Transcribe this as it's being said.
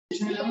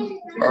All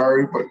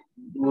right, but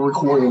we're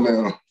recording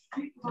now.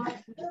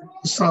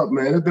 What's up,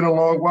 man? It's been a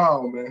long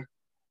while, man.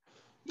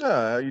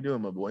 Yeah, how you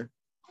doing, my boy?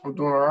 I'm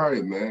doing all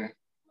right, man.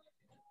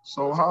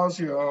 So how's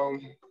your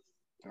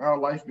how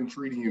life been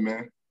treating you,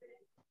 man?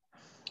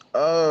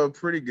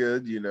 Pretty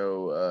good,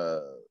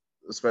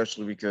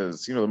 especially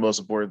because, the most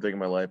important thing in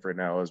my life right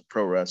now is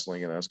pro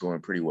wrestling, and that's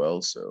going pretty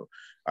well. So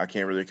I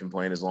can't really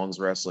complain as long as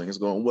wrestling is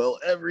going well.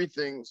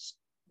 Everything's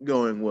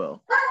going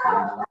well.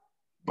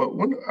 But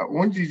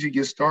when did you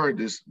get started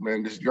this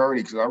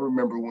journey? Because I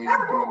remember when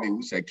you told me it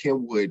was at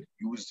Kenwood,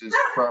 you was just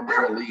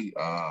primarily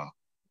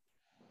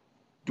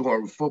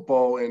doing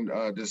football and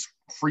this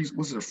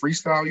was it a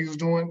freestyle you was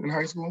doing in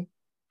high school?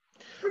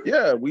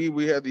 Yeah,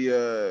 we had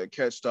the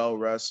catch style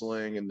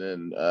wrestling, and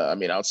then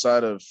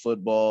outside of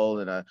football,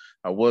 and I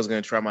was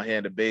gonna try my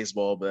hand at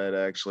baseball, but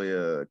I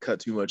actually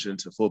cut too much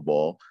into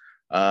football.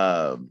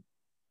 Um,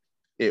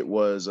 it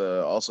was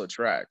also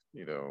track.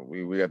 We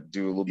got to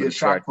do a little bit Yeah, of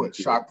track.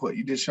 shot put.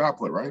 You did shot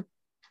put, right?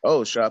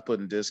 Oh, shot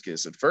put and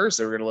discus. At first,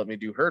 they were going to let me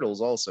do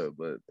hurdles also,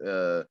 but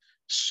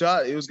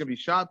it was going to be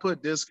shot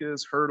put,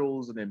 discus,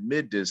 hurdles, and then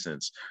mid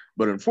distance.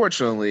 But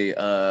unfortunately,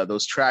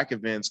 those track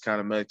events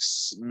kind of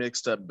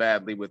mixed up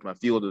badly with my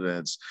field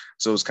events.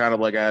 So it was kind of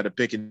like I had to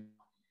pick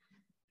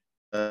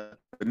a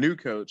new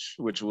coach,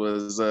 which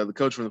was the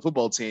coach from the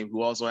football team,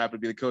 who also happened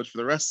to be the coach for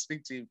the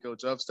wrestling team,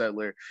 Coach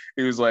Upstetler.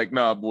 He was like,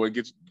 "Nah, boy,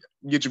 get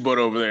your butt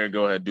over there and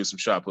go ahead and do some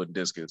shot put and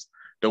discus.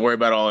 Don't worry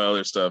about all the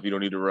other stuff. You don't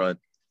need to run.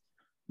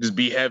 Just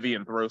be heavy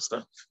and throw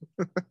stuff."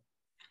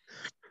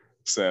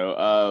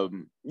 So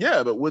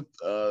yeah, but with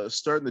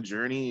starting the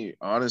journey,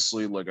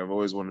 honestly, like I've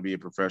always wanted to be a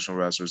professional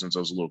wrestler since I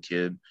was a little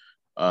kid.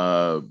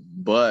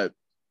 But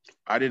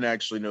I didn't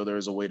actually know there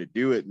was a way to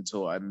do it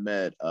until I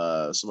met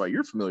somebody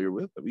you're familiar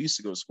with that we used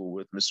to go to school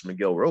with, Mr.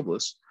 Miguel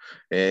Robles.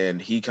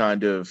 And he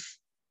kind of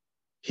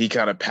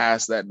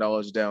passed that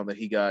knowledge down that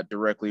he got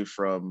directly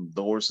from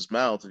the horse's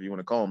mouth, if you want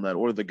to call him that,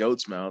 or the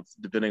goat's mouth,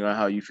 depending on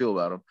how you feel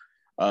about him.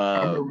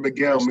 I remember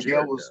Miguel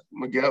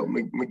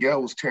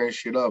was tearing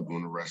shit up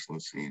on the wrestling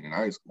scene in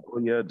high school.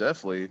 Well, yeah,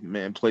 definitely.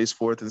 Man, placed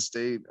fourth in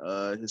state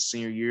his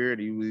senior year,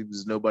 and he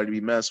was nobody to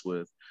be messed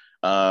with.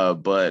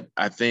 But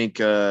I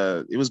think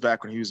it was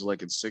back when he was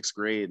like in sixth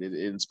grade. It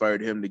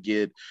inspired him to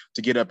get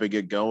up and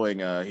get going.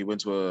 He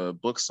went to a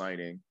book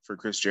signing for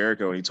Chris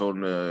Jericho, and he told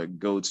him to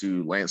go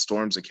to Lance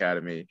Storm's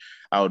Academy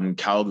out in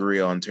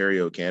Calgary,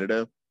 Ontario,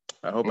 Canada.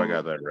 I hope I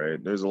got that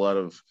right. There's a lot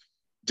of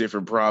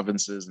different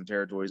provinces and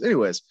territories.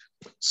 Anyways,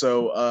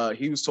 so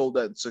he was told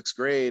that in sixth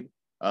grade.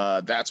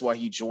 That's why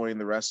he joined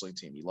the wrestling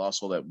team. He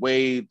lost all that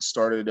weight,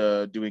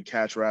 started doing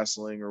catch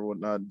wrestling or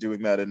whatnot,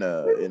 doing that in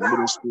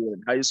middle school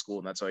and high school,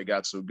 and that's how he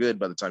got so good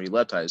by the time he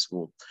left high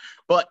school.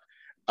 But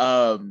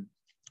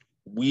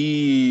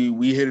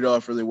we hit it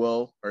off really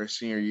well our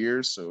senior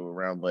year. So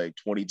around like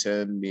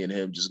 2010, me and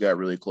him just got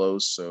really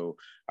close. So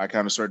I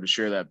kind of started to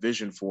share that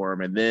vision for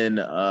him, and then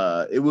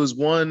it was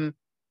one.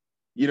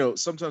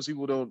 Sometimes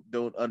people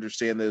don't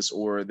understand this,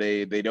 or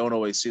they don't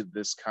always see that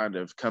this kind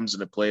of comes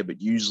into play, but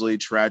usually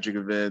tragic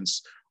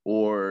events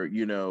or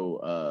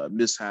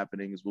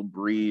mishappenings will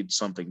breed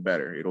something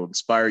better. It'll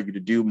inspire you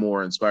to do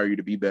more, inspire you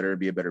to be better and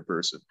be a better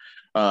person.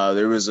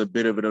 There was a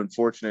bit of an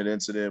unfortunate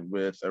incident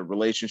with a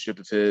relationship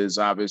of his,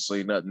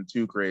 obviously nothing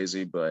too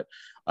crazy, but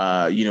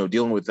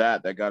dealing with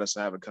that got us to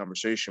have a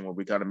conversation where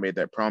we kind of made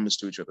that promise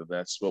to each other.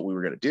 That's what we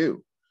were going to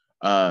do.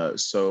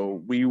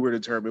 So we were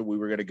determined we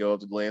were going to go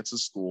to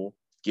Lance's school,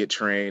 get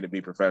trained, and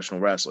be professional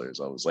wrestlers.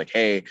 I was like,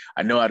 hey,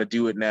 I know how to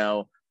do it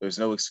now. There's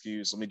no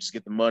excuse. Let me just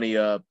get the money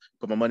up,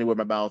 put my money where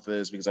my mouth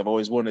is, because I've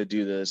always wanted to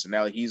do this. And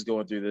now that he's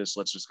going through this,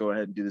 let's just go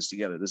ahead and do this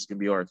together. This is going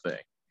to be our thing.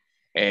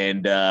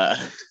 And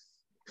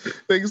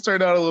things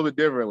turned out a little bit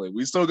differently.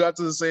 We still got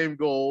to the same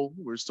goal.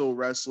 We're still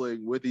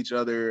wrestling with each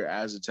other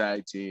as a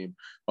tag team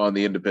on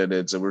the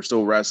independents, and we're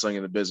still wrestling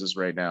in the business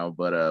right now.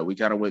 But we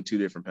kind of went two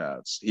different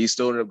paths. He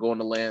still ended up going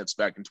to Lance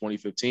back in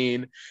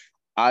 2015.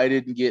 I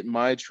didn't get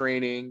my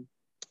training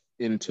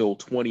until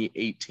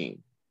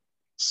 2018.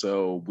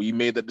 So we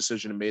made that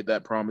decision and made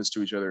that promise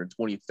to each other in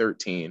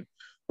 2013.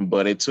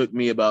 But it took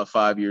me about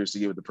 5 years to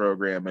get with the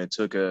program, and it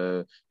took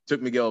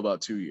Miguel about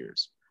 2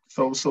 years.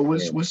 So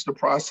what's the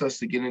process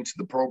to get into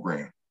the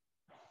program?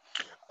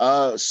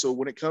 So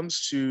when it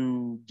comes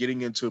to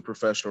getting into a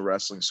professional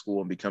wrestling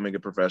school and becoming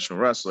a professional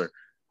wrestler,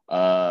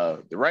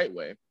 the right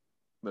way,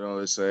 I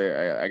always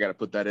say I got to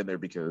put that in there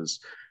because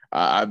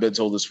I've been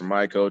told this from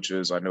my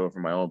coaches. I know it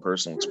from my own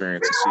personal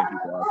experience to see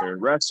people out there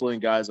wrestling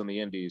guys on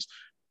the indies.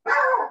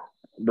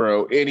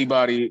 Bro,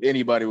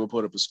 anybody will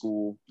put up a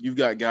school. You've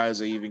got guys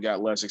that even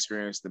got less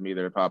experience than me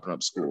that are popping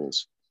up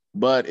schools.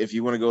 But if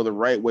you want to go the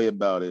right way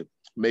about it,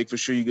 make for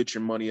sure you get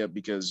your money up,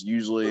 because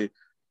usually,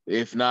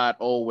 if not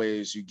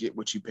always, you get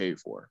what you pay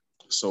for.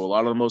 So a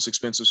lot of the most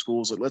expensive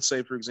schools, like let's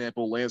say, for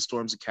example, Lance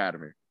Storm's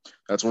Academy.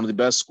 That's one of the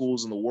best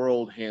schools in the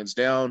world, hands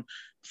down.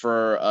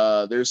 For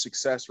their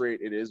success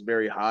rate, it is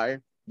very high.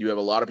 You have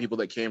a lot of people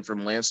that came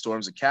from Lance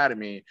Storm's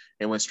Academy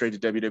and went straight to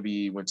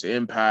WWE, went to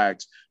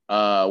Impact,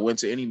 went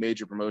to any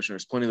major promotion.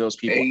 There's plenty of those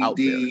people out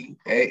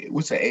there.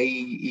 What's the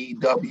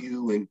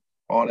AEW and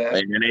all that.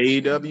 And in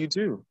AEW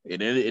too. In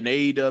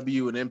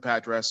AEW and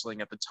Impact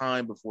Wrestling at the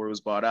time before it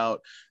was bought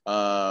out,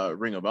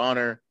 Ring of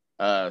Honor.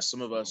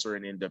 Some of us are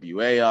in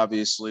NWA,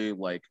 obviously,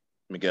 like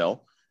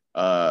Miguel,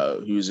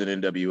 who's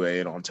in NWA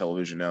and on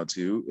television now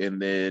too.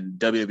 And then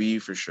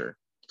WWE for sure.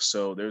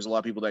 So there's a lot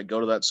of people that go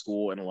to that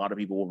school, and a lot of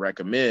people will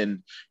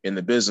recommend in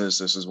the business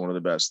this is one of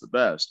the best of the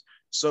best.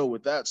 So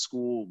with that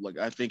school, like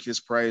I think his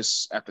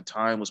price at the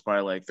time was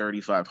probably like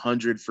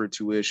 $3,500 for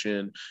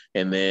tuition,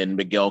 and then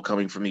Miguel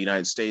coming from the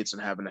United States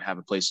and having to have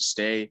a place to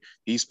stay,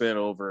 he spent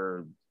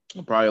over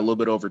probably a little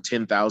bit over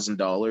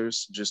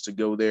 $10,000 just to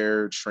go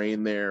there,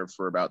 train there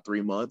for about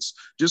 3 months,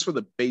 just for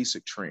the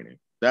basic training.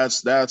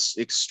 That's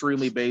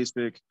extremely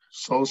basic.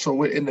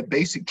 So in the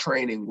basic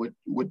training,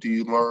 what do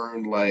you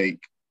learn like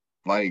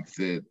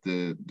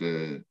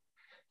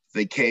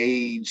the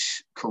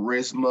cage,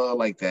 charisma,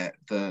 like that,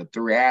 the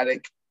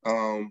thoracic,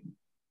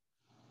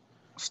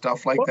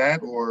 stuff like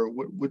that, or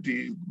what do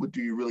you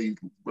really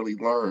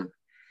learn?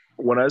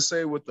 When I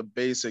say with the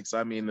basics,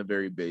 I mean the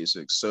very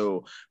basics.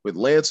 So with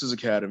Lance's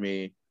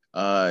Academy,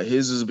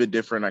 his is a bit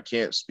different. I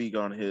can't speak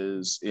on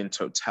his in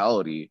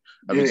totality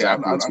of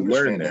exactly what you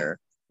learn there,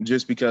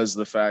 just because of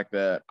the fact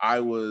that I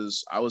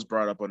was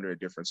brought up under a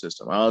different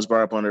system. I was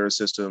brought up under a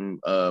system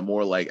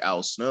more like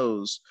Al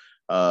Snow's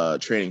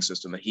training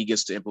system that he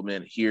gets to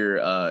implement here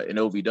in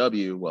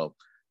OVW. Well,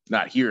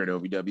 not here in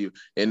OVW,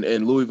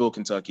 in Louisville,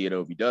 Kentucky at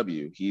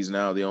OVW. He's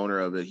now the owner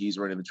of it. He's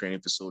running the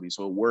training facility.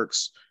 So it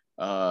works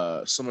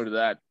similar to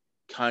that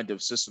kind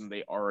of system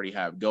they already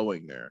have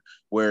going there,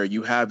 where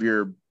you have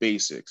your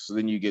basics,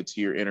 then you get to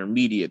your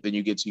intermediate, then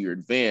you get to your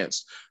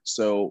advanced.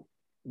 So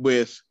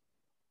with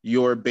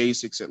your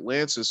basics at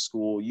Lance's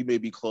school, you may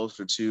be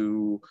closer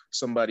to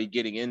somebody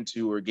getting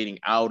into or getting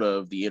out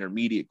of the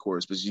intermediate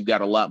course because you've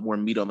got a lot more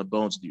meat on the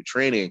bones with your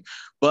training.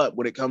 But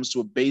when it comes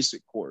to a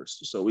basic course,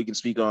 so we can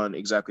speak on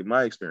exactly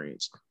my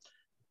experience,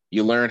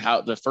 you learn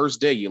how, the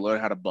first day you learn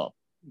how to bump,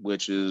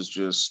 which is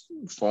just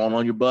falling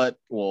on your butt,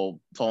 falling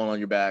on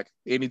your back.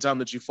 Anytime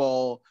that you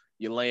fall,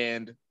 you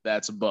land,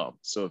 that's a bump.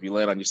 So if you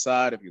land on your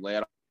side, if you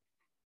land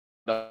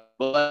on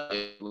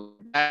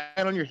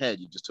your head,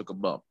 you just took a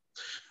bump.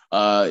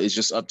 It's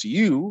just up to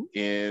you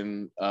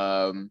in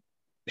how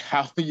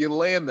you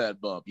land that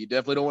bump. You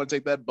definitely don't want to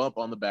take that bump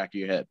on the back of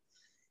your head.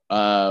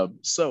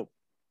 So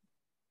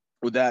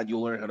with that,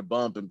 you'll learn how to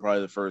bump in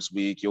probably the first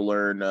week. You'll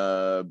learn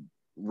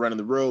running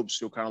the ropes.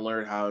 You'll kind of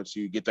learn how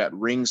to get that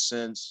ring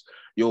sense.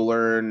 You'll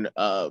learn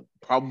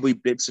probably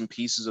bits and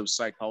pieces of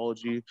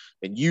psychology.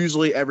 And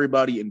usually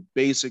everybody in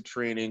basic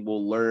training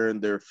will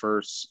learn their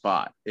first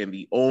spot. And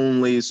the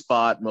only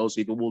spot most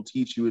people will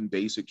teach you in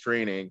basic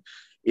training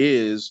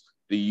is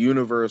the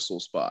universal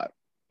spot.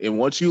 And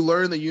once you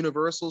learn the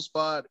universal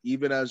spot,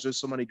 even as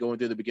just somebody going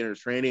through the beginner's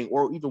training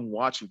or even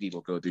watching people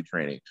go through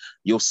training,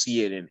 you'll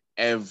see it in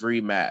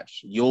every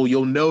match.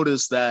 You'll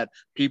notice that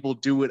people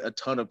do it a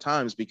ton of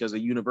times because a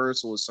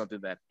universal is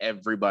something that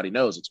everybody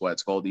knows. It's why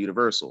it's called the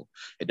universal.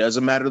 It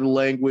doesn't matter the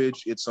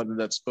language. It's something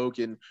that's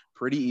spoken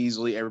pretty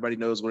easily. Everybody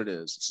knows what it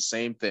is. It's the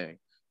same thing.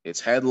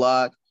 It's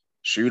headlock,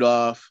 shoot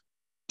off,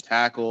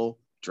 tackle,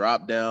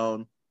 drop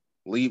down,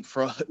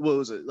 leapfrog. What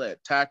was it?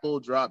 Tackle,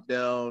 drop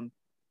down,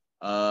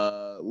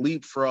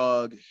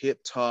 leapfrog,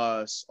 hip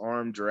toss,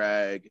 arm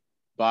drag,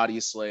 body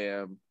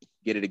slam,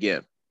 get it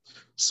again.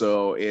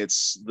 So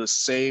it's the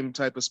same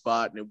type of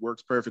spot, and it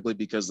works perfectly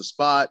because the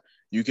spot,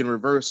 you can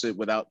reverse it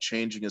without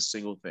changing a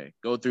single thing.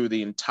 Go through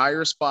the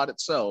entire spot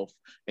itself,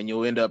 and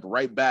you'll end up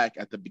right back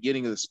at the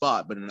beginning of the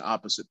spot, but in an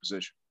opposite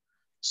position.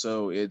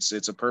 So it's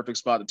a perfect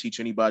spot to teach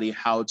anybody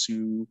how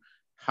to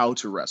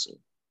wrestle,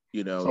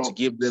 to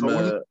give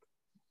them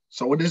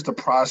So what is the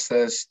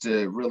process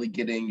to really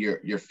getting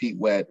your feet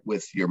wet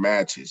with your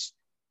matches?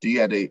 Do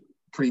you have to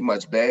pretty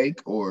much beg,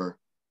 or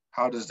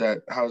how does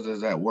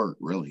that work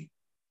really?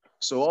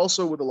 So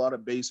also with a lot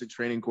of basic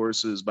training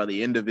courses, by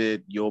the end of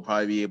it, you'll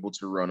probably be able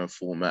to run a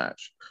full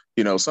match.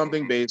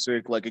 Something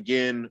basic, like,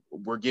 again,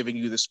 we're giving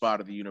you the spot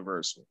of the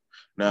universal.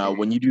 Now,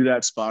 when you do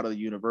that spot of the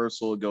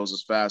universal, it goes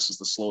as fast as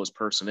the slowest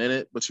person in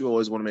it, but you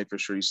always want to make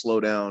sure you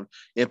slow down,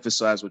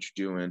 emphasize what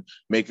you're doing,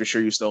 make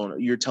sure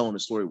you're telling a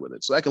story with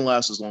it. So that can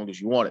last as long as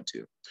you want it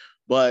to.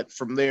 But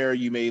from there,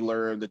 you may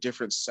learn the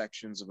different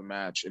sections of a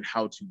match and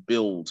how to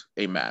build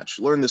a match.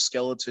 Learn the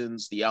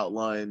skeletons, the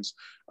outlines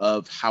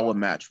of how a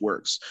match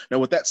works. Now,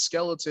 with that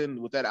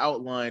skeleton, with that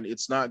outline,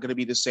 it's not going to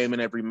be the same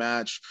in every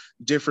match.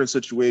 Different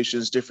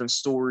situations, different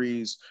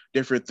stories,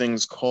 different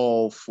things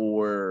call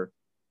for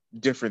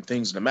different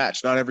things in a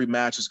match. Not every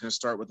match is going to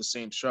start with the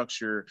same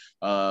structure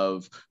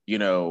of,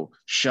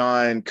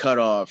 shine,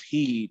 cutoff,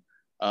 heat,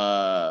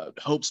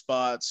 hope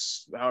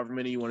spots, however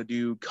many you want to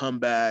do, come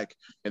back,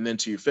 and then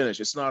to your finish.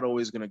 It's not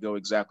always going to go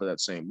exactly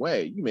that same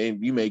way.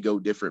 You may go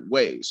different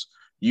ways.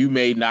 You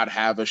may not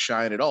have a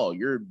shine at all.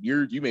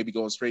 You may be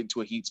going straight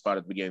into a heat spot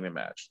at the beginning of the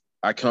match.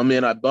 I come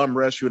in, I bum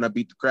rush you, and I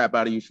beat the crap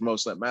out of you for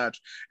most of that match.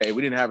 Hey,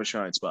 we didn't have a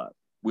shine spot.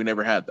 We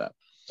never had that.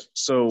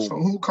 So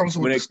who comes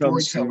with the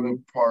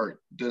storytelling part?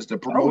 Does the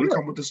promoter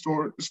come with the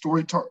story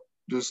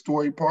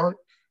part?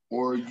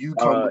 or you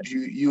come Uh, with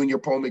you and your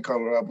opponent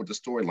coming up with the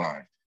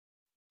storyline?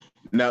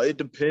 Now it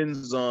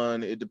depends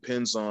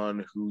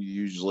on who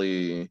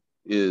usually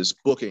is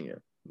booking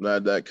it.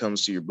 That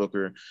comes to your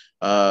booker.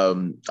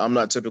 I'm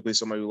not typically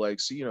somebody who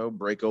likes to,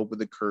 break open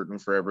the curtain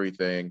for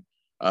everything.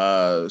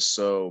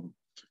 So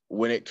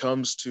when it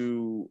comes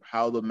to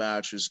how the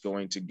match is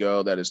going to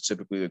go, that is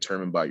typically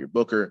determined by your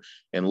booker,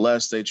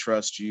 unless they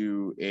trust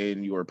you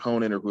and your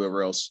opponent or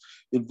whoever else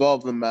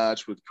involved in the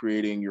match with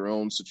creating your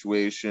own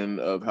situation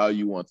of how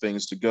you want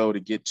things to go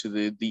to get to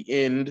the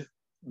end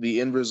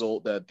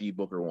result that the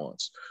booker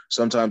wants.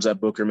 Sometimes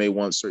that booker may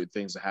want certain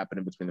things to happen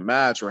in between the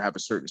match or have a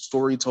certain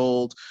story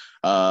told.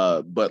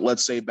 But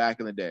let's say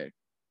back in the day,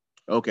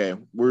 okay,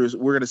 we're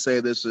gonna say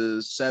this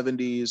is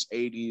 70s,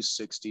 80s,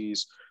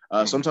 60s,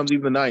 Mm-hmm. sometimes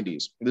even the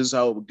 90s. This is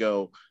how it would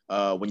go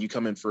when you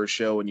come in for a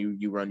show and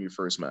you run your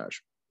first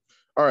match.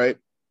 All right,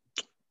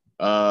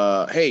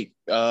 hey,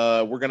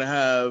 we're gonna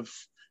have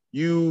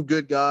you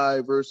good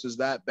guy versus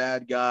that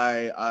bad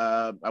guy.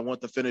 I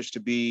want the finish to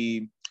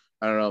be,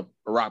 I don't know,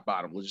 a rock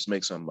bottom. Let's just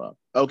make something up.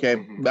 Okay,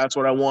 Mm-hmm. that's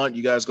what I want.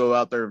 You guys go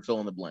out there and fill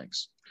in the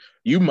blanks.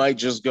 You might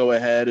just go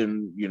ahead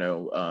and,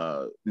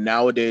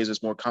 nowadays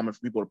it's more common for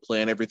people to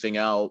plan everything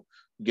out,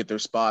 get their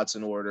spots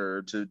in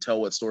order to tell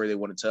what story they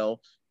want to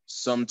tell.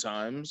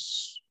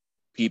 Sometimes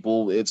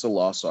it's a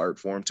lost art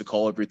form to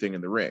call everything in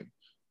the ring.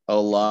 A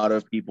lot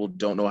of people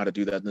don't know how to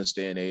do that in this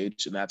day and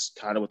age, and that's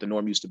kind of what the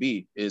norm used to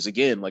be. Is,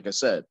 again, like I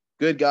said,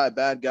 good guy,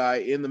 bad guy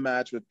in the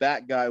match with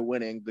that guy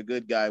winning, the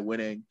good guy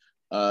winning.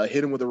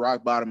 Hit him with a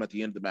rock bottom at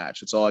the end of the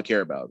match. That's all I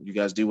care about. You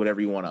guys do whatever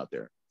you want out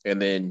there,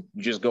 and then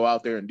you just go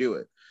out there and do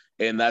it.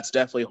 And that's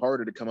definitely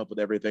harder to come up with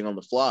everything on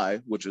the fly,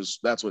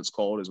 that's what it's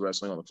called, is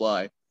wrestling on the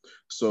fly.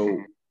 So,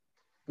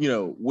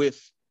 with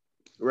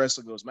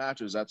wrestling those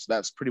matches,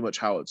 that's pretty much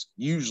how it's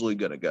usually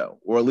going to go,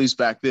 or at least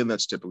back then,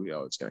 that's typically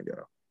how it's going to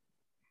go.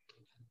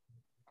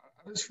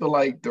 I just feel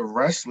like the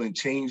wrestling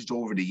changed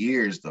over the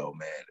years, though,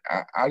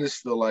 man. I just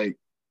feel like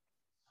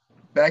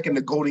back in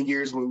the golden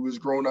years when we was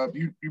growing up,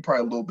 you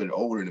probably a little bit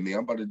older than me. I'm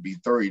about to be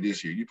 30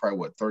 this year. You probably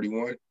what,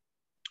 31?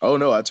 Oh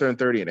no, I turned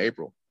 30 in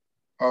April.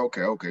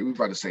 Okay. We're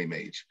about the same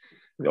age.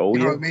 Oh You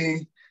know yeah. what I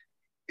mean?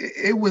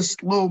 It was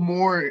a little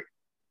more.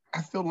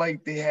 I feel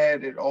like they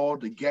had it all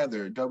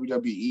together.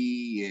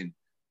 WWE and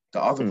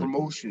the other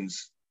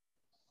promotions.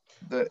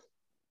 The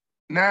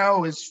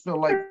now it's feel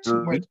like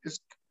too much.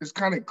 It's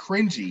kind of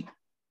cringy.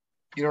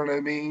 You know what I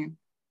mean?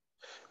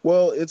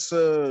 Well, it's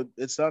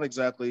not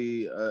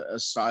exactly a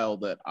style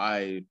that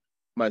I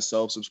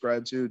myself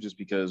subscribe to, just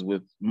because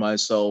with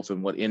myself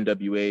and what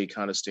NWA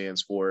kind of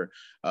stands for,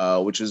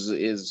 which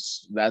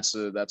is that's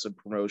a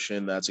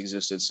promotion that's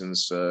existed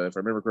since, if I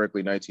remember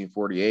correctly,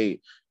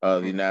 1948.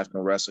 The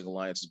National Wrestling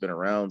Alliance has been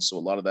around, so a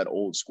lot of that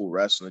old school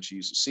wrestling that you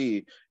used to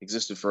see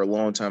existed for a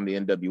long time. The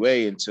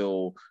NWA,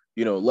 until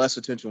less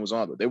attention was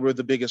on it. They were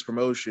the biggest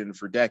promotion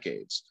for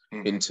decades,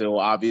 until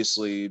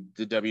obviously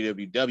the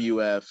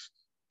WWF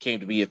came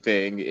to be a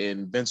thing,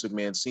 and Vince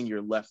McMahon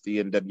Sr. left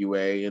the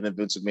NWA, and then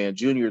Vince McMahon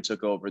Jr.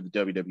 took over the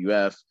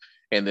WWF,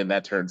 and then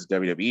that turned to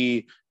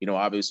WWE.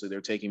 Obviously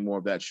they're taking more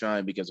of that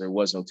shine because there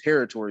was no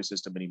territory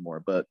system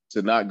anymore. But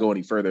to not go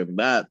any further than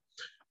that,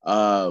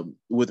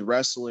 with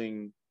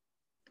wrestling,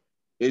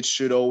 it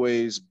should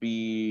always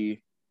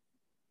be.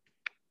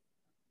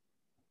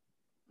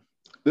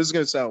 This is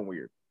going to sound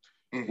weird.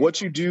 What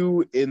you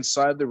do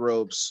inside the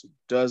ropes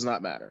does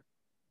not matter.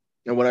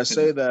 And when I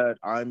say that,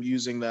 I'm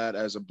using that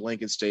as a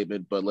blanket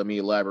statement, but let me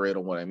elaborate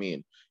on what I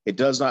mean. It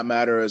does not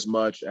matter as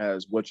much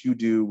as what you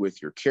do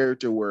with your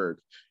character work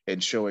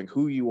and showing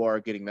who you are,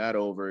 getting that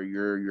over,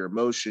 your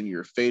emotion,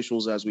 your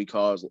facials, as we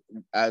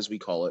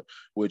call it,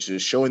 which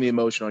is showing the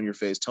emotion on your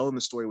face, telling the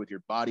story with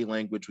your body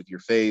language, with your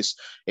face,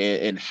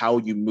 and how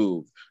you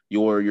move.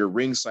 Your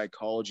ring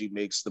psychology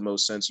makes the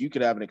most sense. You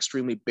could have an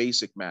extremely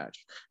basic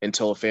match and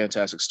tell a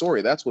fantastic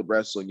story. That's what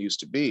wrestling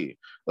used to be.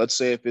 Let's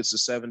say if it's the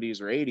 70s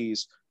or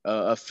 80s,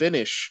 a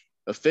finish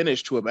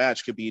to a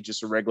match could be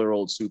just a regular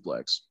old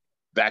suplex.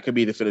 That could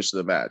be the finish of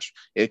the match.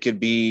 It could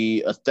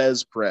be a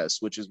Thez press,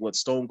 which is what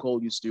Stone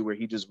Cold used to do, where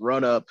he just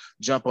run up,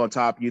 jump on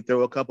top, you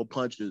throw a couple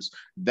punches.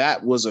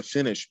 That was a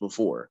finish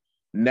before.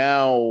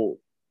 Now,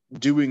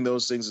 doing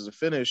those things as a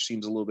finish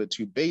seems a little bit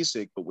too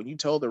basic, but when you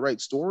tell the right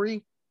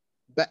story,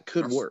 that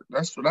could work.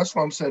 That's what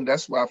I'm saying.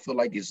 That's why I feel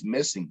like it's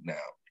missing now.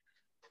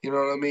 You know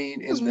what I mean?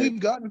 Because we've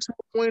gotten to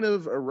a point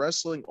of a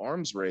wrestling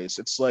arms race.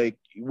 It's like,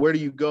 where do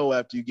you go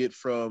after you get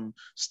from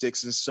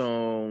sticks and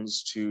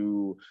stones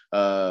to,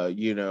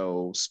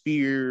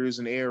 spears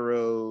and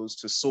arrows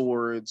to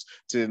swords,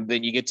 to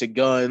then you get to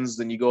guns,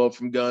 then you go up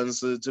from guns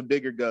to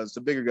bigger guns,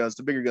 to bigger guns,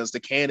 to bigger guns, to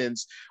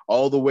cannons,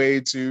 all the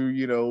way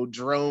to,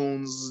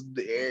 drones,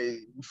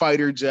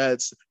 fighter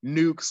jets,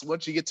 nukes.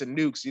 Once you get to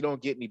nukes, you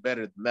don't get any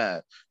better than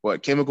that.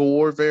 What, chemical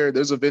warfare?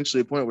 There's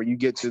eventually a point where you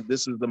get to,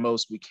 this is the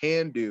most we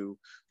can do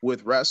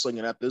with wrestling.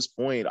 And at this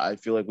point, I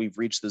feel like we've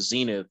reached the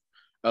zenith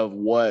of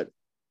what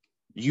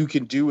you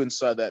can do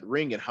inside that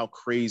ring and how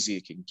crazy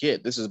it can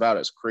get. This is about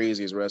as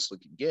crazy as wrestling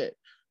can get.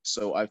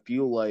 So I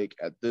feel like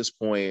at this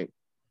point,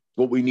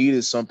 What we need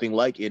is something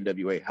like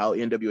NWA, how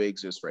NWA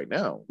exists right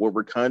now, where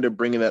we're kind of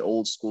bringing that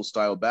old school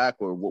style back,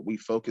 or what we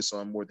focus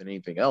on more than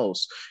anything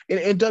else.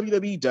 And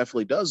WWE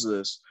definitely does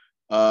this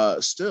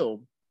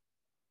still,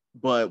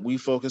 but we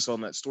focus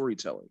on that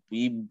storytelling.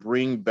 We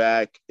bring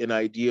back an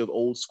idea of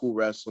old school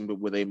wrestling, but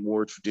with a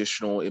more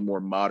traditional and more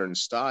modern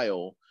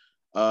style.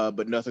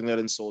 But nothing that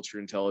insults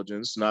your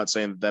intelligence. Not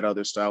saying that that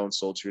other style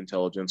insults your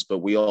intelligence, but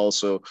we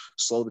also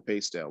slow the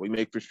pace down. We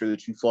make for sure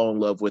that you fall in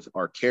love with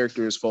our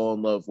characters, fall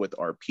in love with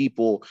our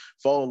people,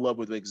 fall in love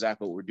with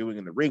exactly what we're doing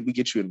in the ring. We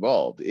get you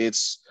involved.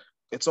 It's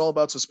all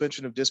about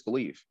suspension of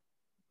disbelief.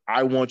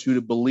 I want you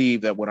to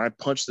believe that when I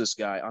punch this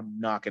guy, I'm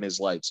knocking his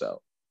lights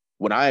out.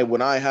 When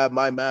I have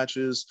my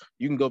matches,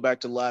 you can go back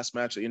to the last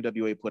match that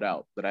NWA put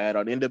out that I had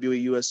on NWA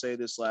USA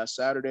this last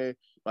Saturday.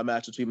 My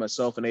match between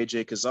myself and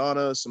AJ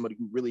Kazana, somebody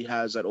who really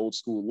has that old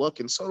school look,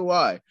 and so do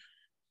I.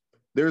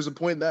 There's a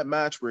point in that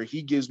match where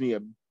he gives me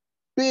a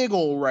big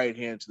old right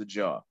hand to the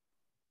jaw.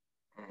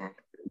 Mm-hmm.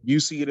 You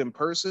see it in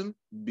person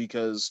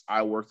because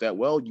I work that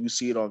well. You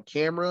see it on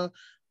camera.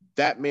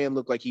 That man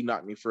looked like he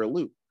knocked me for a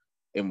loop.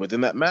 And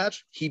within that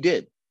match, he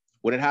did.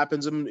 When it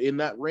happens in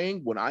that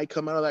ring, when I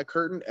come out of that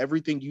curtain,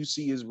 everything you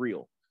see is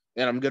real.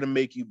 And I'm going to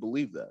make you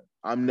believe that.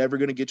 I'm never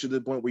going to get you to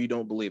the point where you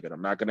don't believe it.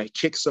 I'm not going to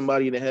kick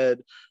somebody in the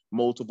head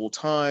multiple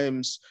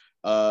times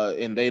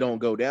and they don't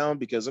go down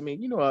because, I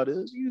mean, you know how it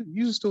is.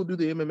 You still do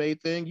the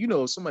MMA thing. You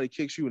know, if somebody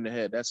kicks you in the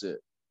head, that's it.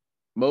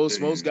 Most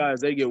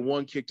guys, they get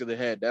one kick to the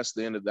head. That's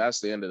the end of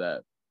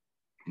that.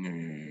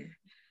 Mm.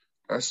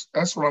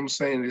 That's what I'm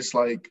saying. It's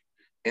like,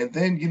 and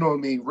then, you know what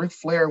I mean, Ric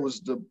Flair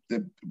was the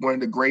one of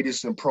the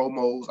greatest in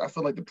promos. I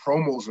feel like the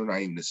promos are not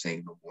even the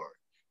same no more.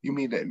 You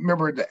mean that?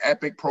 Remember the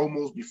epic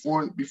promos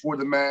before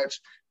the match,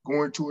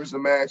 going towards the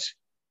match?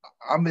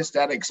 I miss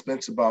that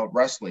expense about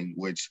wrestling,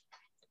 which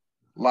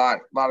a lot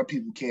of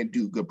people can't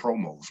do good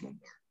promos no more.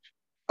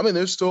 I mean,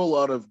 there's still a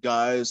lot of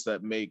guys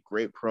that make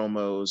great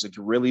promos and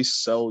can really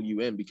sell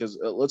you in because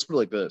let's put it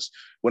like this.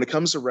 When it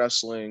comes to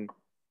wrestling,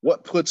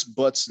 what puts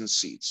butts in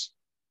seats?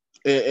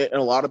 And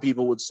a lot of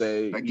people would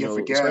say, that you know,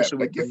 especially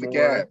with that gift of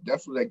gab,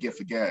 definitely that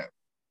gift of gab.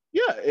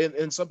 Yeah,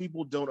 and some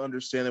people don't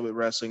understand that with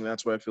wrestling.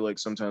 That's why I feel like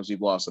sometimes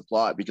we've lost the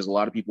plot because a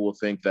lot of people will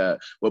think that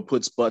what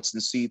puts butts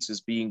in seats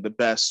is being the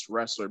best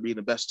wrestler, being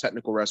the best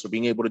technical wrestler,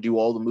 being able to do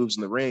all the moves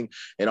in the ring.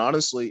 And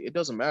honestly, it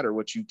doesn't matter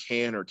what you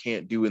can or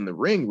can't do in the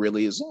ring,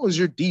 really, as long as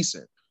you're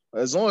decent.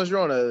 As long as you're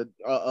on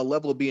a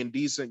level of being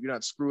decent, you're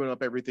not screwing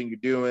up everything you're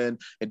doing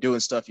and doing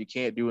stuff you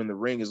can't do in the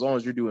ring. As long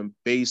as you're doing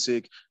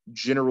basic,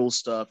 general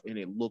stuff and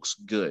it looks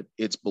good,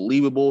 it's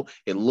believable,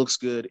 it looks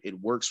good, it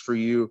works for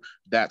you,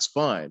 that's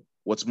fine.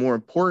 What's more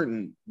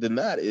important than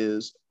that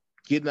is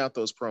getting out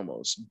those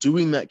promos,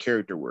 doing that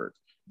character work.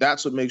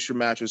 That's what makes your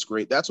matches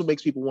great. That's what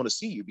makes people want to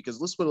see you.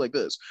 Because let's put it like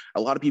this. A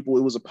lot of people,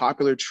 it was a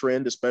popular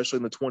trend, especially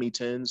in the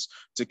 2010s,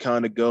 to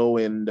kind of go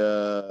and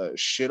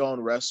shit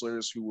on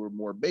wrestlers who were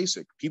more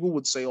basic. People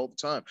would say all the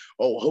time,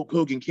 oh, Hulk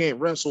Hogan can't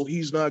wrestle.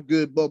 He's not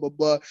good, blah, blah,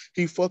 blah.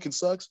 He fucking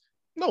sucks.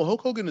 No,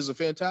 Hulk Hogan is a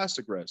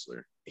fantastic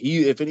wrestler.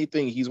 If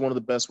anything, he's one of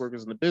the best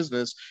workers in the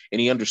business, and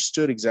he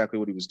understood exactly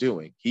what he was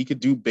doing. He could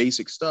do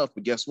basic stuff,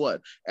 but guess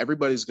what?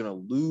 Everybody's going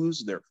to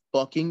lose their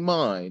fucking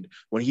mind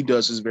when he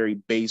does his very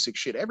basic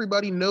shit.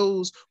 Everybody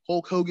knows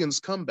Hulk Hogan's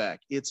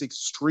comeback. It's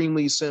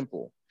extremely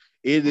simple.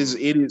 It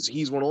is.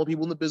 He's one of the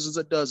people in the business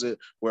that does it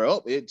where,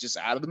 it just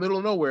out of the middle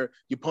of nowhere,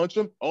 you punch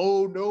him.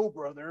 Oh, no,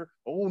 brother.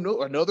 Oh,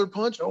 no. Another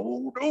punch.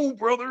 Oh, no,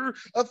 brother.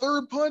 A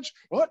third punch.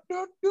 What?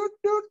 No.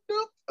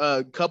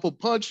 A couple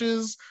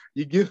punches.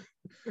 You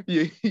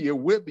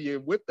whip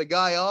the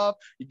guy off,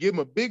 you give him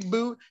a big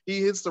boot,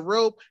 he hits the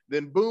rope,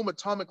 then boom,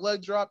 atomic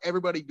leg drop,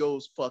 everybody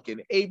goes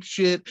fucking ape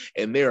shit,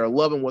 and they are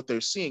loving what they're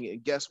seeing.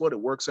 And guess what? It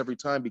works every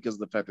time because of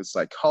the fact that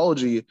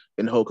psychology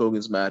in Hulk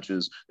Hogan's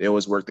matches, they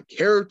always work. The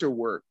character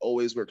work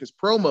always work. His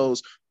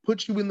promos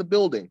put you in the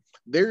building.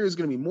 There is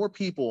going to be more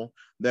people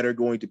that are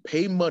going to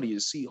pay money to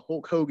see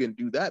Hulk Hogan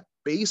do that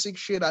basic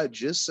shit I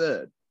just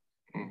said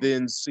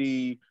than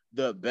see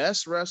the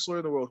best wrestler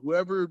in the world,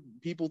 whoever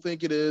people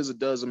think it is, it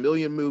does a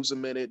million moves a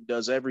minute,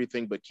 does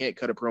everything, but can't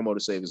cut a promo to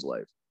save his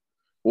life.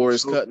 Or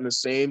is cutting the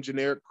same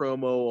generic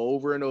promo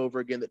over and over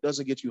again that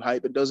doesn't get you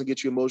hype, it doesn't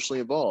get you emotionally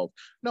involved.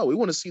 No, we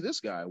want to see this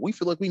guy. We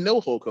feel like we know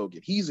Hulk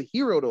Hogan. He's a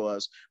hero to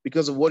us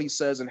because of what he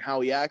says and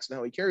how he acts and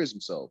how he carries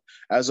himself,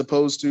 as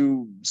opposed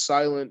to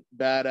silent,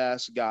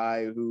 badass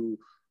guy who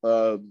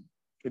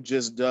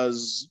just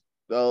does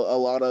a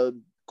lot of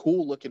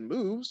cool looking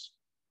moves.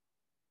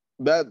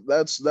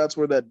 That's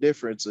where that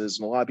difference is,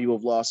 and a lot of people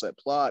have lost that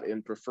plot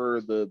and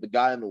prefer the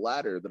guy in the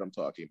ladder that I'm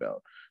talking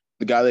about,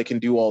 the guy that can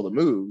do all the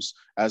moves,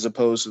 as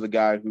opposed to the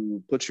guy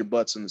who puts your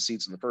butts in the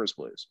seats in the first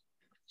place.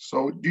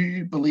 So, do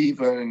you believe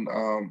in?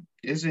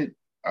 Is it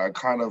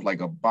kind of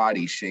like a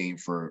body shame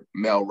for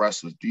male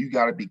wrestlers? Do you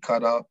got to be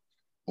cut up,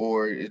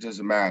 or it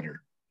doesn't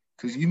matter?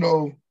 Because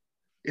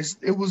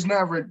it was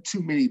never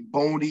too many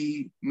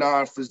bony,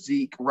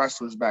 non-physique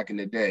wrestlers back in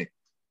the day.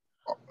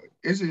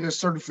 Is it a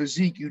certain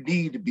physique you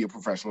need to be a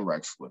professional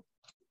wrestler?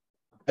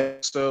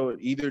 So it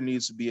either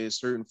needs to be a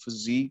certain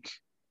physique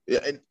Yeah,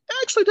 it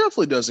actually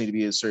definitely does need to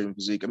be a certain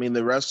physique. I mean,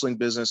 the wrestling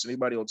business,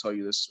 anybody will tell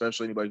you this,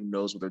 especially anybody who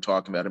knows what they're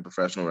talking about in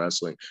professional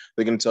wrestling.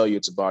 They're going to tell you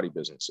it's a body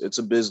business. It's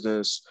a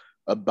business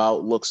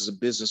about looks. It's a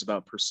business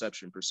about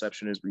perception.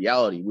 Perception is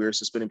reality. We're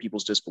suspending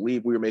people's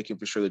disbelief. We're making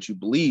for sure that you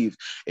believe.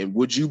 And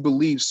would you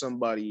believe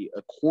somebody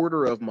a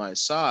quarter of my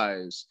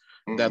size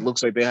that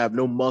looks like they have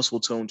no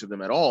muscle tone to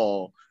them at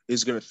all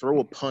is going to throw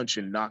a punch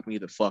and knock me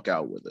the fuck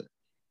out with it?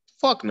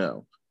 Fuck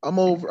no. I'm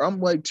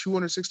like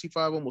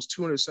 265, almost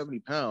 270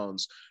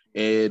 pounds,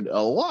 and a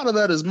lot of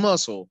that is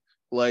muscle.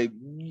 Like,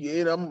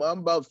 I'm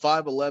about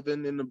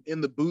 5'11".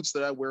 In the boots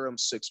that I wear, I'm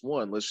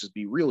 6'1". Let's just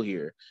be real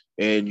here.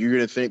 And you're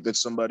gonna think that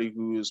somebody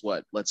who's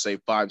what, let's say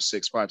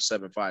 5'6",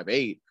 5'7",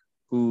 5'8",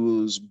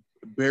 who's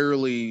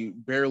barely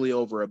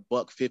over a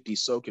 $150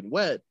 soaking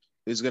wet,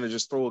 is gonna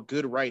just throw a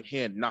good right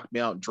hand, knock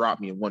me out, and drop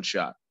me in one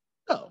shot.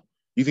 No.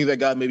 You think that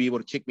guy may be able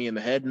to kick me in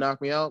the head and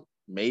knock me out?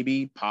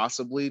 Maybe,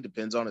 possibly,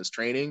 depends on his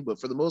training. But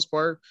for the most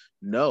part,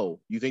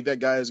 no. You think that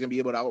guy is going to be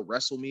able to out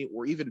wrestle me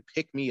or even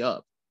pick me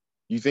up?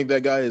 You think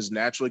that guy is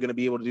naturally going to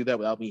be able to do that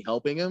without me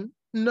helping him?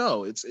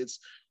 No. It's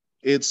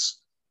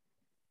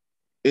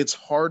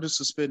hard to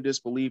suspend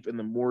disbelief, and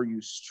the more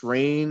you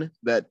strain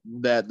that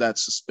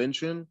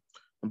suspension,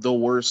 the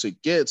worse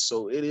it gets.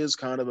 So it is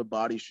kind of a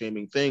body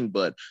shaming thing,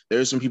 but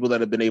there's some people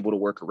that have been able to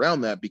work around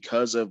that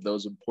because of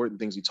those important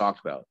things you talked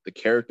about, the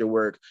character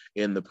work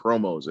in the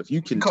promos. If you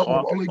can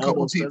talk, only a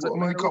couple people. There's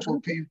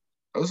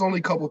only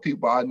a couple of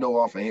people I know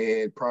off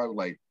ahead, probably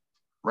like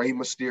Rey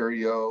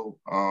Mysterio,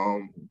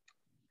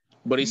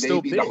 but he's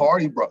still big. Maybe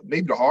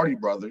the Hardy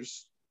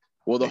brothers.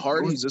 Well, the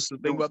Hardys, this is the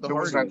thing about the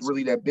Hardys. Not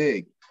really that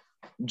big.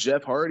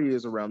 Jeff Hardy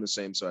is around the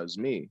same size as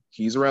me.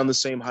 He's around the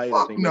same height.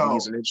 I think maybe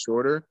he's an inch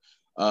shorter.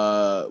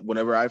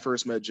 Whenever I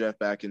first met Jeff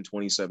back in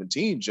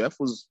 2017, Jeff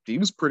was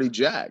pretty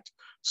jacked.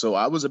 So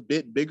I was a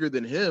bit bigger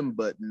than him,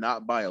 but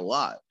not by a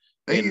lot.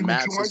 In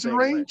Matt's 200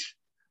 range?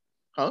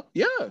 Huh?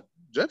 Yeah.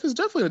 Jeff is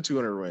definitely in the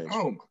 200 range.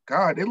 Oh my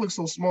God, they look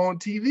so small on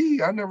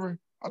TV.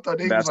 I thought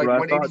they was like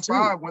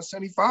 185,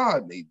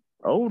 175 maybe.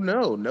 Oh,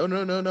 no.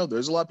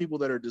 There's a lot of people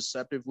that are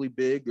deceptively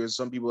big. There's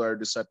some people that are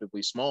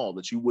deceptively small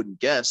that you wouldn't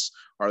guess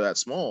are that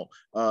small.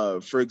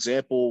 For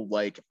example,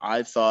 like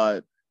I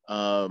thought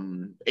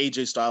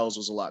AJ Styles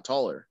was a lot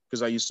taller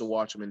because I used to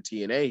watch him in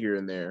TNA here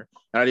and there,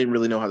 and I didn't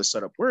really know how the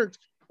setup worked.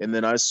 And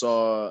then I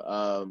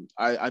saw,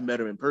 I met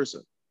him in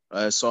person.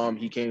 I saw him.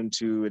 He came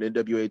to an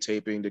NWA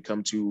taping to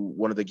come to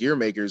one of the gear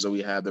makers that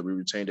we had that we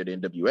retained at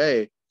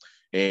NWA.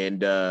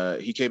 And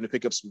he came to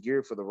pick up some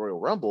gear for the Royal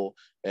Rumble.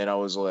 And I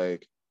was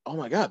like, oh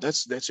my God,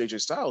 that's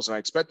AJ Styles. And I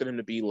expected him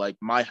to be like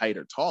my height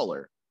or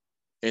taller.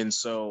 And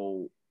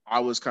so I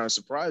was kind of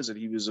surprised that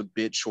he was a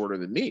bit shorter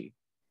than me.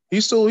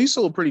 He's still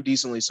a pretty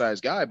decently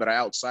sized guy, but I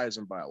outsized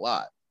him by a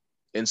lot.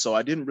 And so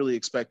I didn't really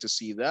expect to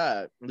see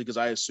that because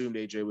I assumed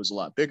AJ was a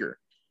lot bigger.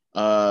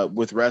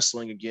 With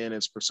wrestling, again,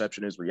 it's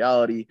perception is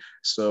reality.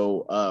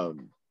 So,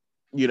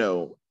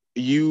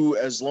 you,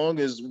 as long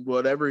as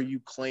whatever you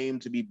claim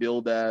to be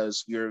billed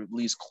as, you're at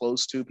least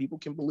close to, people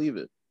can believe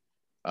it.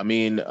 I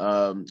mean,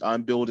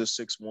 I'm billed as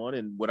 6'1",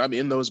 and when I'm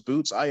in those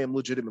boots, I am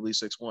legitimately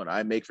 6'1".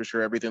 I make for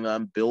sure everything that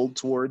I'm billed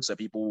towards that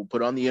people will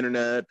put on the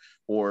internet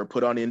or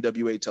put on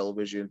NWA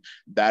television,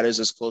 that is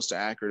as close to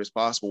accurate as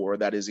possible, or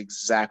that is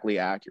exactly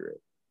accurate.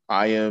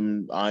 I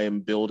am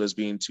billed as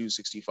being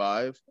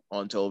 265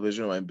 on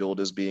television. I'm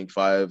billed as being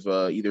either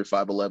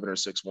 5'11" or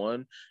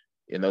 6'1".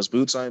 In those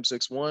boots, I am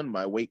 6'1".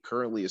 My weight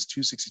currently is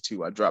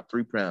 262. I dropped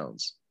 3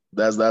 pounds.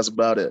 That's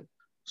about it.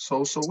 So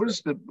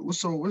what's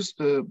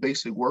the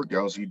basic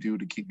workouts you do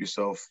to keep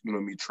yourself,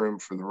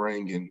 trimmed for the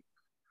ring, and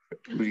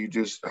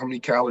how many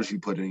calories you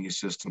put in your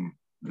system?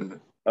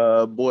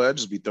 Boy, I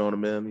just be throwing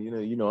them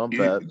in. I'm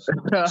fat.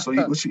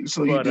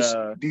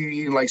 Do you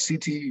eat like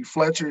CT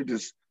Fletcher,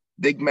 just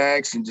Big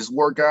Macs and just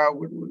work out?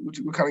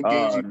 What kind of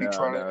games you be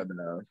trying to?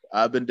 No.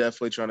 I've been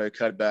definitely trying to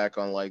cut back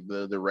on like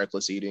the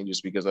reckless eating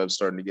just because I'm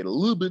starting to get a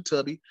little bit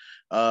tubby.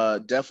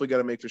 Definitely got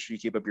to make sure you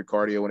keep up your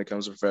cardio when it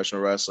comes to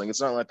professional wrestling. It's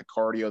not like the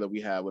cardio that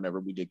we had whenever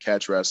we did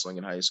catch wrestling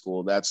in high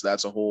school. That's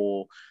a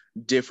whole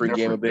different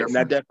game of it, and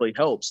that definitely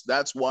helps.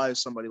 That's why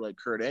somebody like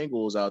Kurt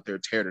Angle is out there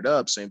tearing it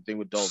up. Same thing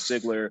with Dolph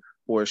Ziggler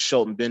or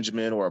Shelton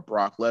Benjamin or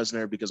Brock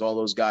Lesnar, because all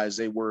those guys,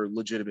 they were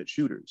legitimate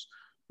shooters.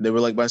 They were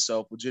like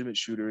myself, legitimate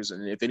shooters.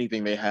 And if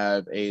anything, they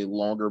have a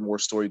longer, more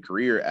storied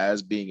career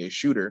as being a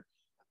shooter.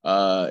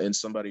 And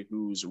somebody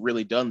who's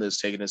really done this,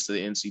 taking this to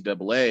the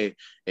NCAA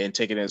and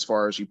taking it as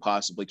far as you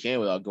possibly can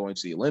without going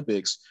to the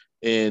Olympics.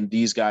 And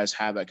these guys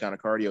have that kind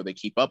of cardio. They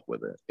keep up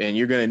with it. And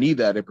you're going to need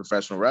that in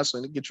professional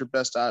wrestling to get your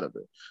best out of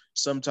it.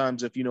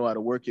 Sometimes if you know how to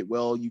work it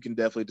well, you can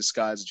definitely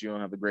disguise that you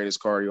don't have the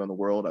greatest cardio in the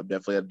world. I've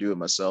definitely had to do it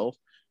myself.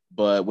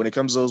 But when it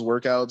comes to those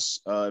workouts,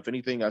 if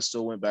anything, I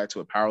still went back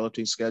to a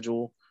powerlifting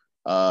schedule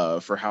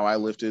for how I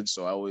lifted.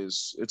 So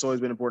it's always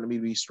been important to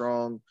me to be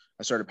strong.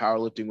 I started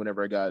powerlifting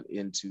whenever I got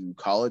into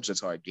college.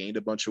 That's how I gained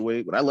a bunch of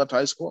weight. When I left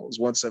high school, I was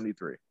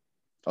 173.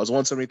 I was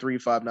 173,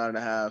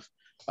 5'9.5".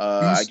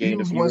 I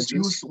gained a few inches. He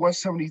was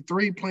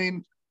 173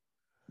 playing.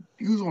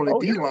 He was on the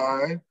D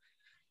line,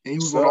 and he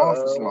was on the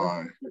offensive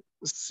line.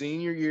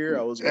 Senior year,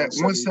 I was At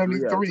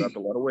 173. I dropped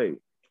 173. a lot of weight.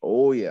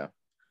 Oh yeah.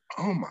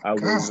 Oh my I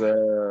was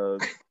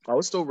God. I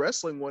was still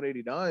wrestling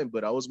 189,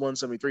 but I was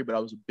 173, but I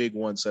was a big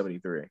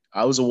 173.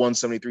 I was a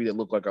 173 that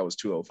looked like I was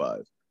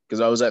 205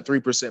 because I was at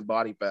 3%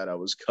 body fat. I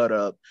was cut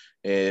up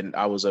and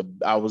I was a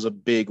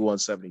big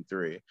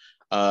 173.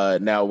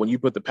 Now when you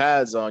put the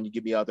pads on, you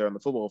get me out there on the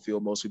football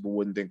field, most people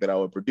wouldn't think that I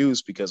would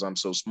produce because I'm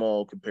so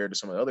small compared to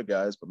some of the other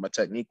guys, but my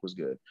technique was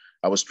good.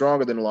 I was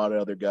stronger than a lot of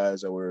other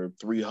guys that were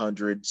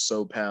 300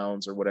 so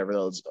pounds or whatever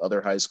those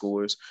other high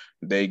schoolers.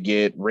 They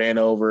get ran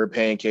over,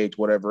 pancaked,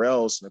 whatever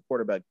else, and the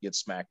quarterback gets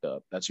smacked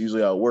up. That's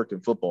usually how it works in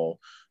football.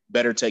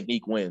 Better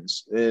technique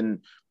wins.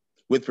 And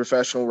with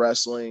professional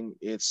wrestling,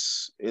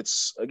 it's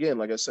again,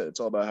 like I said, it's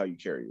all about how you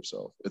carry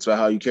yourself. It's about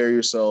how you carry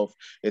yourself.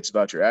 It's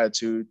about your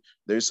attitude.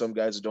 There's some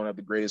guys that don't have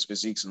the greatest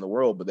physiques in the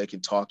world, but they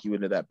can talk you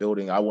into that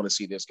building. I want to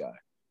see this guy,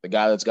 the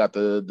guy that's got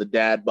the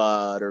dad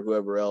bod or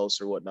whoever else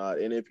or whatnot.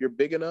 And if you're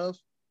big enough,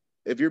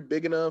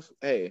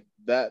 hey,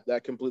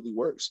 that completely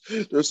works.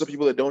 There's some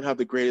people that don't have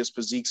the greatest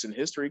physiques in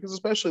history because,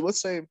 especially,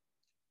 let's say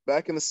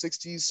back in the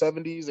 60s,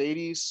 70s,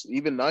 80s,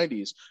 even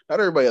 90s, not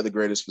everybody had the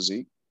greatest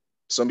physique.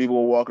 Some people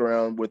will walk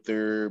around with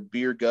their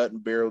beer gut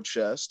and barrel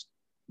chest.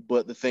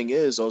 But the thing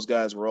is, those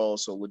guys were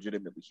also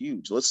legitimately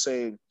huge. Let's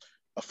say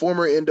a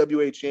former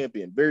NWA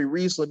champion very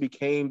recently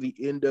became the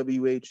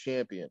NWA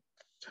champion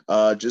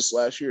just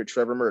last year,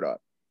 Trevor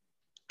Murdoch.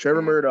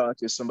 Trevor Mm. Murdoch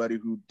is somebody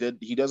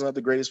he doesn't have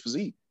the greatest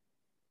physique.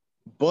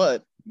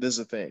 But this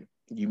is the thing.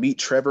 You meet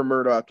Trevor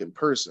Murdoch in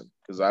person,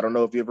 because I don't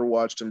know if you ever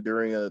watched him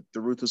during the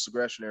ruthless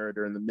aggression era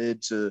during the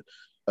mid to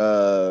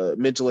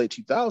late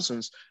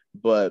 2000s,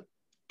 but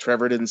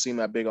Trevor didn't seem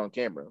that big on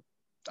camera.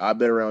 I've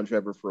been around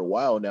Trevor for a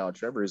while now.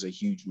 Trevor is a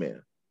huge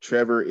man.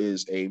 Trevor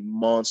is a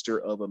monster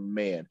of a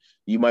man.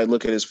 You might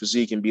look at his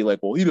physique and be like,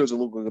 well, he doesn't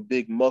look like a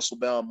big muscle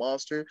bound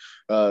monster.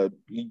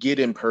 You get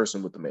in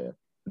person with the man.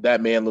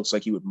 That man looks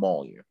like he would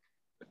maul you.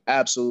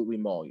 Absolutely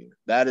maul you.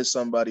 That is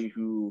somebody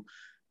who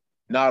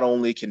not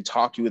only can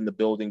talk you in the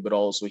building, but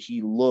also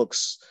he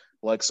looks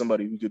like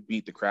somebody who could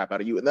beat the crap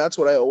out of you. And that's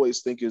what I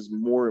always think is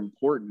more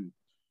important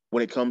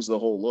when it comes to the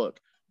whole look.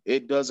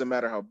 It doesn't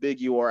matter how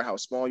big you are, how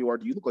small you are.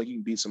 Do you look like you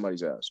can beat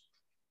somebody's ass?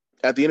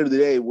 At the end of the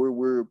day,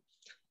 we're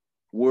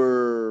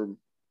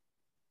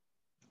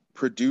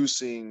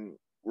producing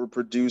we're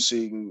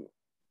producing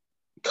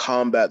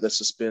combat that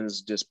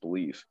suspends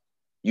disbelief.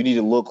 You need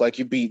to look like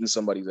you're beating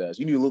somebody's ass.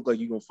 You need to look like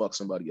you're gonna fuck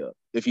somebody up.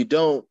 If you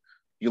don't,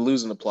 you're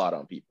losing the plot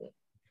on people.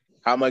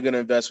 How am I going to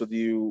invest with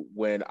you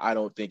when I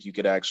don't think you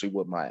could actually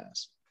whip my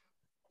ass?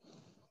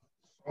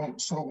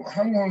 So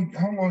how long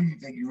you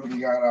think you really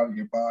got out of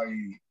your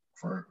body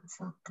for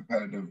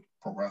competitive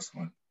pro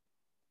wrestling?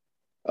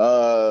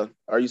 Are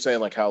you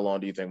saying like how long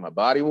do you think my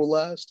body will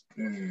last?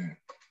 Yeah.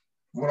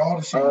 With all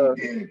the shit you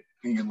did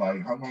in your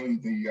life, how long do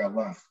you think you got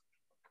left?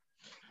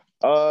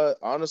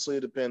 Honestly,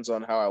 it depends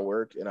on how I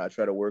work, and I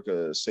try to work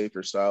a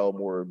safer style,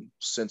 more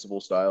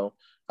sensible style.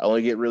 I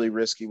only get really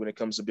risky when it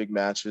comes to big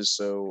matches.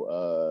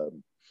 So,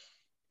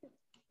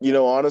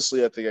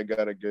 honestly, I think I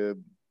got a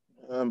good.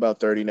 I'm about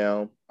 30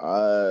 now.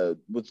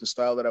 With the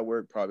style that I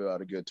work, probably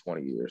about a good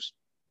 20 years.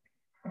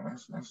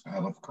 That's a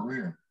hell of a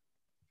career.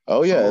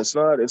 Oh yeah,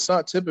 So it's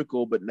not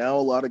typical, but now a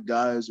lot of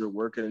guys are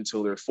working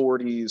until their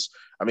 40s.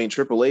 I mean,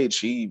 Triple H,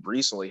 he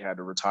recently had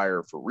to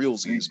retire for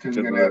realsies because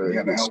because he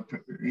had to help.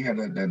 He had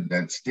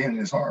that stent in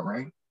his heart,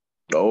 right?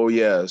 oh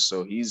yeah,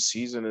 so he's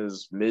in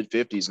his mid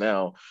 50s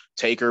now.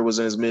 Taker was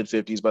in his mid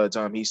 50s by the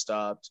time he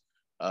stopped.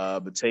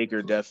 But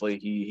Taker definitely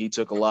he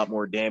took a lot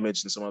more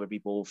damage than some other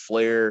people.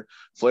 Flair's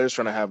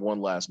trying to have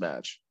one last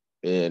match,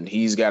 and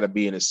he's got to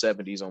be in his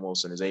 70s,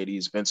 almost in his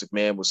 80s. Vince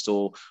McMahon was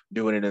still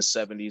doing it in his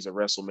 70s at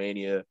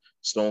WrestleMania.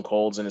 Stone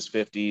Cold's in his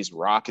 50s.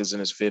 Rock is in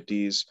his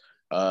 50s.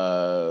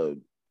 Uh,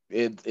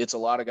 it's a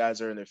lot of guys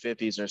that are in their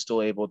 50s and are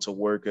still able to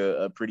work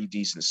a pretty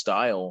decent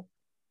style.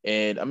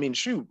 And I mean,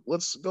 shoot,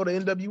 let's go to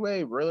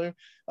NWA, brother.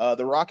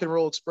 The Rock and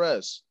Roll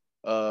Express,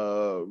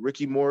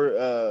 Ricky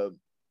Moore,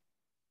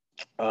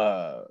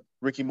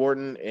 Ricky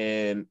Morton,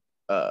 and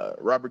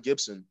Robert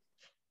Gibson.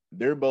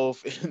 They're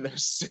both in their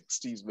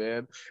 60s,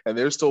 man, and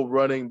they're still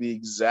running the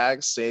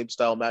exact same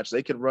style match.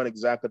 They can run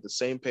exactly at the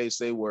same pace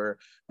they were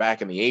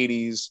back in the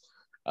 80s,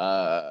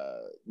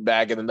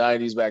 back in the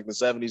 90s, back in the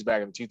 70s,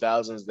 back in the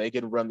 2000s. They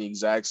can run the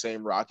exact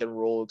same Rock and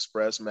Roll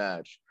Express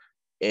match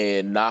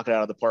and knock it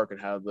out of the park and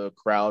have the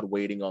crowd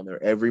waiting on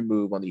their every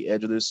move on the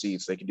edge of their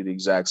seats. They can do the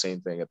exact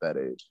same thing at that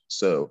age.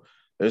 So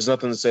there's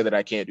nothing to say that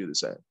I can't do the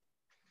same.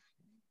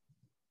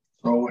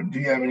 So do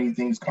you have any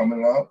things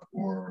coming up,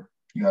 or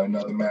you got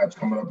another match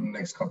coming up in the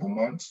next couple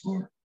months,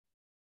 or?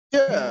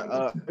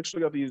 Yeah,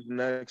 actually got these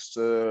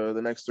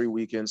the next 3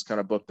 weekends kind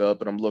of booked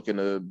up, and I'm looking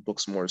to book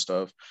some more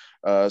stuff.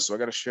 So I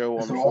got a show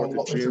on the 4th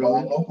of Is it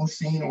all June. local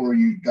scene, or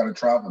you got to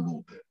travel a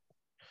little bit?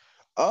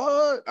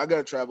 I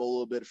gotta travel a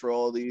little bit for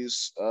all of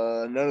these.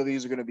 None of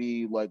these are gonna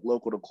be like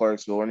local to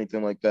Clarksville or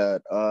anything like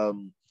that.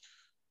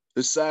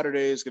 This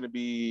Saturday is gonna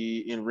be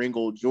in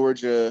Ringgold,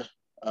 Georgia,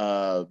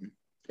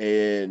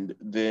 and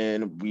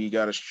then we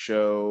got a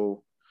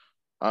show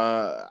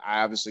I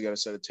obviously got a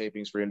set of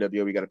tapings for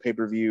NWA. We got a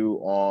pay-per-view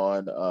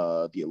on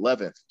the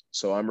 11th.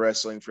 So I'm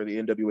wrestling for the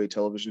NWA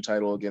television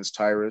title against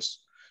Tyrus,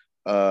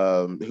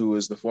 who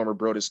is the former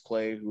Brodus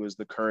Clay, who is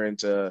the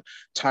current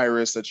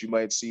Tyrus that you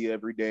might see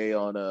every day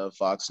on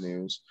Fox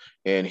News.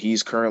 And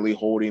he's currently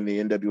holding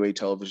the NWA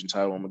television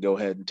title. I'm going to go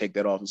ahead and take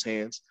that off his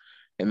hands.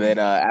 And then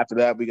after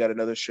that, we got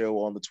another show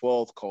on the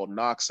 12th called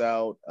Knocks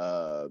Out,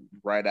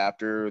 right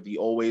after the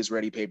Always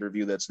Ready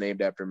pay-per-view that's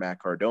named after Matt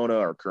Cardona,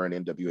 our current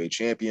NWA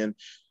champion.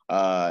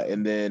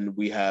 And then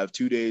we have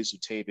 2 days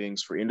of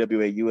tapings for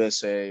NWA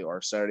USA, our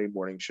Saturday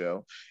morning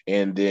show,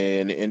 and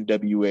then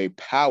NWA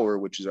Power,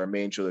 which is our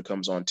main show that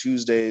comes on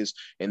Tuesdays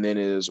and then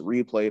is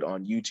replayed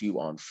on YouTube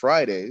on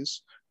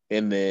Fridays.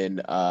 And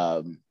then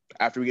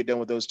after we get done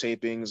with those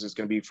tapings, it's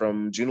going to be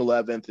from June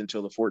 11th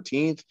until the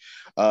 14th.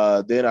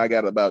 Then I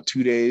got about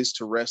 2 days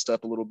to rest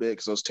up a little bit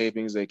because those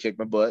tapings, they kick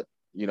my butt.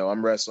 You know,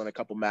 I'm wrestling a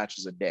couple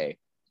matches a day,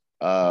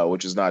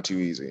 which is not too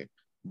easy.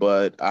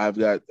 But I've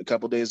got a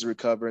couple days to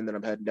recover, and then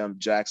I'm heading down to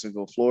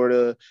Jacksonville,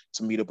 Florida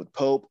to meet up with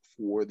Pope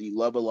for the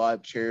Love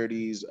Alive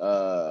Charities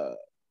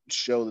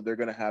show that they're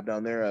going to have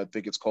down there. I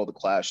think it's called The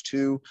Clash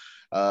 2.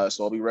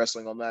 So I'll be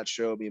wrestling on that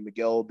show. Me and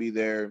Miguel will be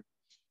there.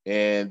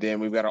 And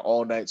then we've got an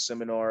all-night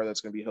seminar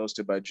that's going to be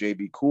hosted by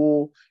JB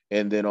Cool,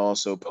 and then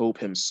also Pope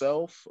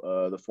himself,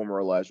 the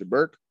former Elijah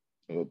Burke.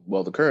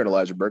 Well, the current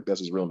Elijah Burke, that's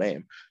his real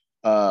name.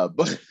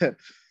 But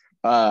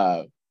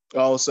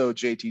also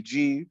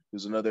JTG,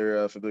 who's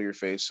another familiar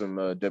face from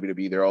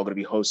WWE. They're all going to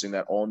be hosting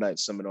that all-night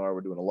seminar.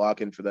 We're doing a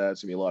lock-in for that.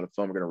 It's going to be a lot of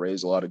fun. We're going to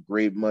raise a lot of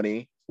great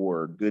money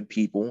for good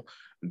people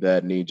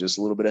that need just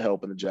a little bit of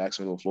help in the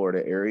Jacksonville,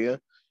 Florida area.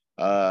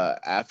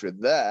 After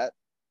that,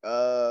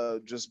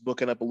 just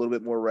booking up a little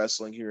bit more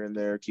wrestling here and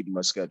there, keeping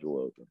my schedule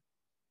open.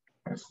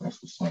 That's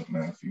what's up,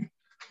 Matthew.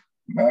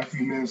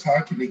 Matthew, man,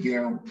 how can they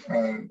get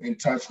in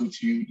touch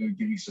with you to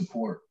give you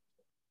support?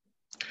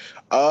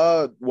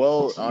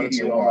 Well,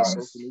 honestly, on my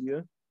social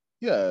media,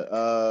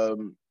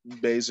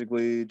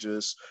 basically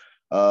just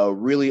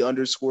really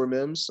underscore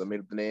Mims. I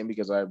made up the name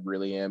because I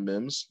really am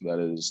Mims. That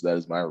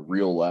is my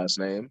real last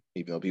name,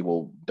 even though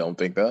people don't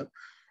think that.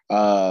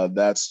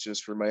 That's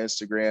just for my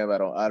Instagram.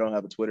 I don't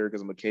have a Twitter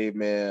because I'm a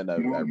caveman.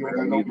 You don't got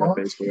no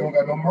merch. You don't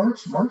got no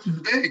merch. Merch is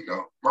big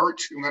though.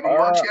 Merch. You got no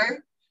merch yet?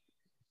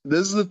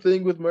 This is the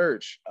thing with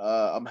merch.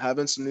 I'm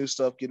having some new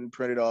stuff getting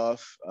printed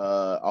off.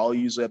 I'll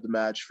usually have the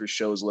match for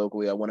shows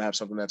locally. I want to have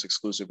something that's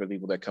exclusive for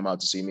people that come out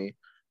to see me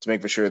to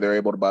make for sure they're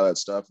able to buy that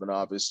stuff. And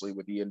obviously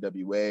with the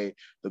NWA,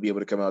 they'll be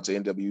able to come out to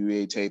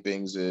NWA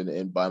tapings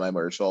and buy my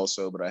merch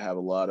also. But I have a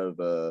lot of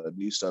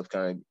new stuff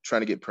kind of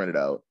trying to get printed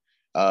out.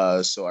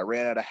 So I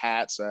ran out of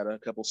hats. I had a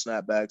couple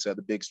snapbacks. I had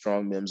the Big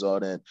Strong Mims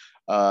on it.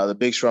 The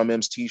Big Strong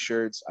Mims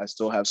t-shirts, I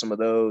still have some of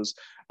those.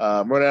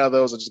 I'm running out of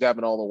those. I just got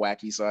them in all the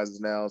wacky sizes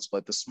now. It's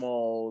like the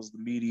smalls, the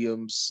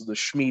mediums, the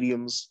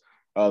schmediums,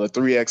 the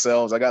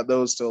 3XLs. I got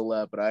those still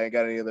left, but I ain't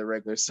got any of the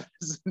regular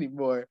sizes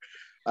anymore.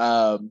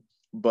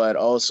 But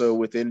also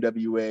with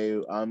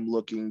NWA, I'm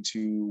looking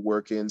to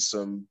work in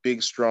some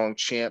Big Strong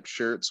Champ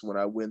shirts when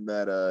I win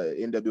that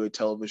NWA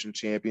Television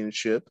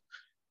Championship.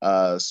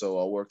 So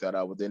I'll work that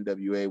out with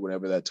NWA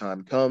whenever that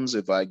time comes,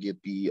 if I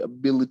get the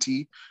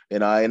ability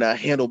and I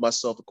handle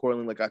myself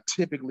accordingly like I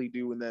typically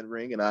do in that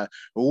ring and I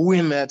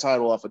win that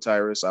title off of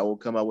Tyrus. I will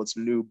come out with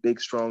some new Big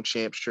Strong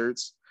Champ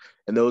shirts,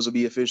 and those will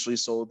be officially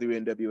sold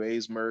through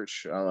NWA's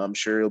merch. I'm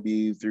sure it'll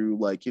be through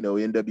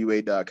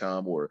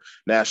NWA.com or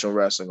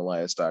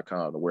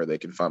NationalWrestlingAlliance.com where they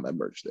can find my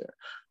merch there.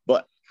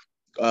 But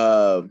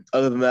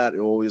other than that,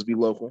 it'll always be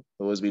local.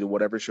 It'll always be to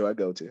whatever show I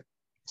go to.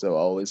 So I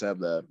always have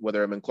that,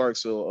 whether I'm in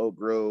Clarksville, Oak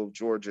Grove,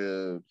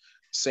 Georgia,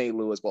 St.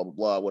 Louis, blah, blah,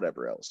 blah,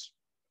 whatever else.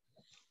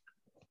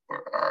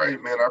 All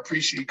right, man. I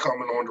appreciate you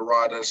coming on the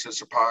Rod and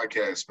Sister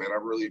podcast, man. I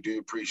really do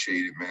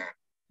appreciate it, man.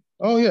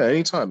 Oh, yeah,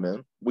 anytime,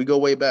 man. We go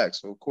way back,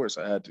 so of course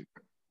I had to.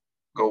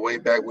 Go way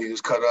back when you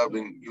was cut up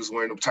and you was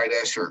wearing them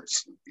tight-ass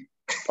shirts.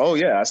 Oh,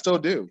 yeah, I still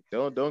do.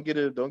 Don't get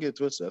it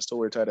twisted. I still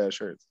wear tight-ass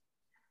shirts.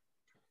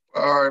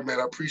 All right, man.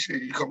 I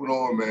appreciate you coming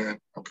on, man.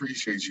 I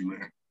appreciate you,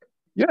 man.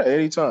 Yeah,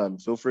 anytime.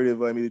 Feel free to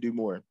invite me to do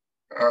more.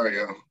 All right,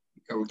 yo.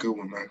 Have a good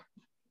one, man.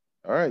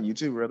 All right, you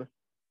too, brother.